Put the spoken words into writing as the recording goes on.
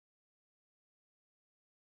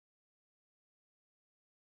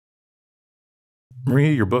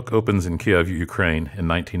Maria, your book opens in Kiev, Ukraine in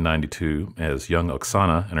 1992 as young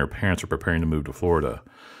Oksana and her parents are preparing to move to Florida.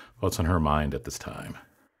 What's on her mind at this time?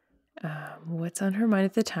 What's on her mind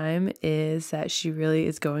at the time is that she really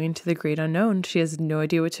is going into the great unknown. She has no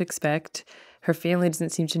idea what to expect. Her family doesn't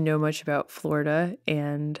seem to know much about Florida,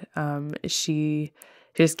 and she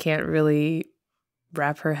just can't really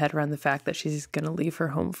wrap her head around the fact that she's going to leave her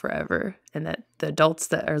home forever, and that the adults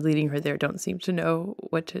that are leading her there don't seem to know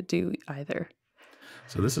what to do either.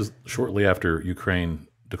 So this is shortly after Ukraine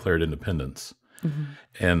declared independence. Mm-hmm.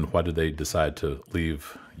 And why did they decide to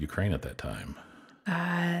leave Ukraine at that time?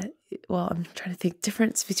 Well, I'm trying to think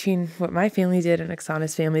difference between what my family did and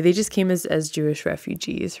Oksana's family. They just came as Jewish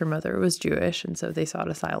refugees. Her mother was Jewish, and so they sought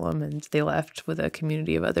asylum, and they left with a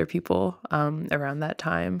community of other people around that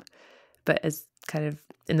time. But as kind of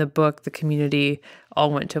in the book, the community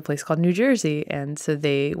all went to a place called New Jersey, and so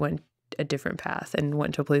they went a different path and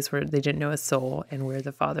went to a place where they didn't know a soul, and where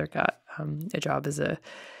the father got a job as a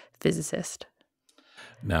physicist.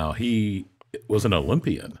 Now, he was an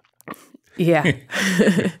Olympian. Yeah.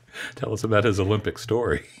 Tell us about his Olympic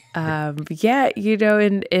story. Yeah,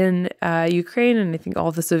 in Ukraine, and I think all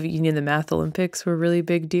of the Soviet Union, the math Olympics were a really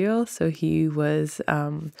big deal. So he was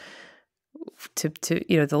the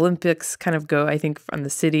Olympics kind of go, I think, on the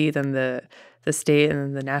city, then the state, and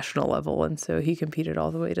then the national level. And so he competed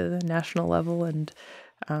all the way to the national level and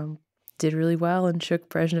did really well and shook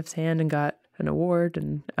Brezhnev's hand and got an award.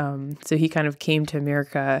 And so he kind of came to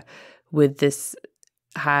America with this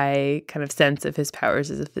high kind of sense of his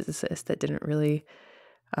powers as a physicist that didn't really,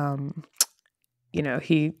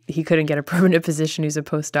 he couldn't get a permanent position. He was a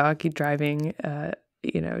postdoc. He's driving,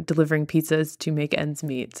 delivering pizzas to make ends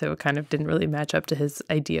meet. So it kind of didn't really match up to his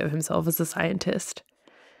idea of himself as a scientist.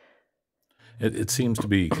 It seems to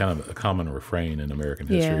be kind of a common refrain in American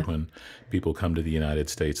history. When people come to the United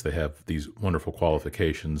States, they have these wonderful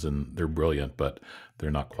qualifications and they're brilliant, but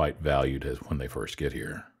they're not quite valued as when they first get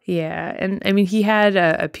here. Yeah. And I mean, he had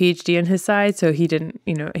a PhD on his side, so he didn't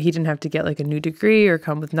have to get like a new degree or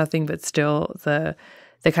come with nothing, but still the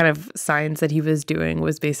kind of science that he was doing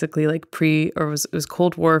was basically like it was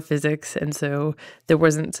Cold War physics. And so there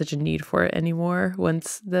wasn't such a need for it anymore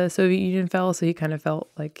once the Soviet Union fell. So he kind of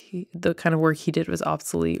felt like the kind of work he did was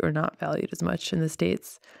obsolete or not valued as much in the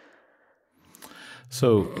States.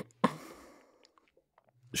 So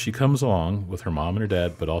she comes along with her mom and her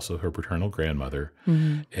dad, but also her paternal grandmother.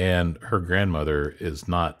 Mm-hmm. And her grandmother is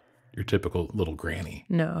not your typical little granny.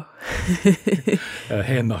 No.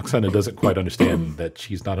 And Oksana doesn't quite understand that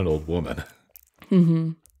she's not an old woman.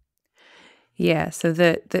 Mm-hmm. Yeah. So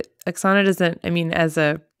the Oksana doesn't, I mean, as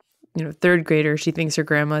a third grader, she thinks her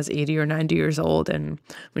grandma's 80 or 90 years old. And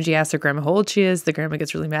when she asks her grandma how old she is, the grandma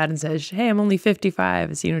gets really mad and says, "Hey, I'm only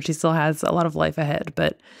 55. So, she still has a lot of life ahead.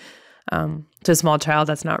 But to a small child,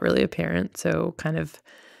 that's not really apparent. So kind of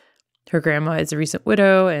her grandma is a recent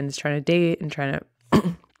widow and is trying to date and trying to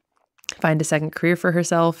find a second career for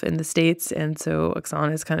herself in the States. And so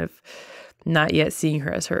Oksana is kind of not yet seeing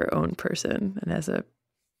her as her own person and as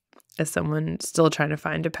someone still trying to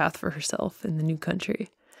find a path for herself in the new country.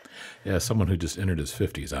 Yeah, someone who just entered his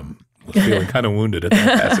 50s. I was feeling kind of wounded at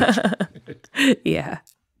that passage. Yeah.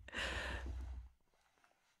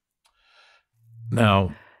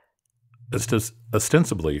 Now, it's just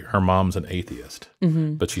ostensibly her mom's an atheist,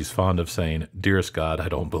 mm-hmm. but she's fond of saying, "Dearest God, I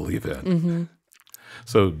don't believe in." Mm-hmm.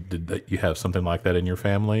 So did you have something like that in your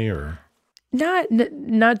family, or? Not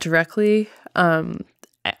directly.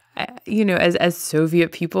 As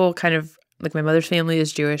Soviet people, kind of like my mother's family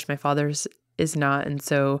is Jewish, my father's is not. And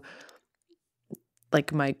so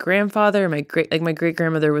like my grandfather, my great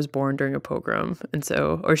grandmother was born during a pogrom. And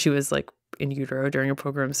so, or she was like in utero during a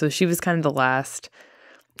pogrom. So she was kind of the last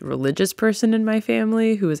religious person in my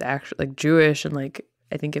family who was actually like Jewish, and like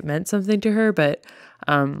I think it meant something to her. But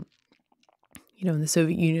in the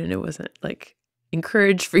Soviet Union, it wasn't like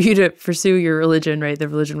encouraged for you to pursue your religion, right? The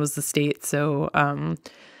religion was the state. So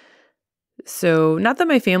not that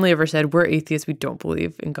my family ever said we're atheists, we don't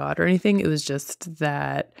believe in God or anything. It was just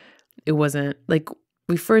that it wasn't like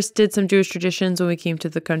we first did some Jewish traditions when we came to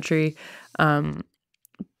the country,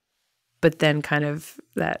 but then kind of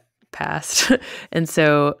that passed. And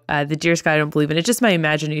so the dearest God I don't believe in. It's just my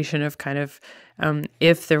imagination of kind of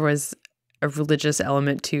if there was a religious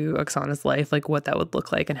element to Oksana's life, like what that would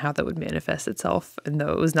look like and how that would manifest itself. And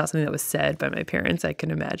though it was not something that was said by my parents, I can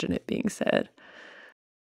imagine it being said.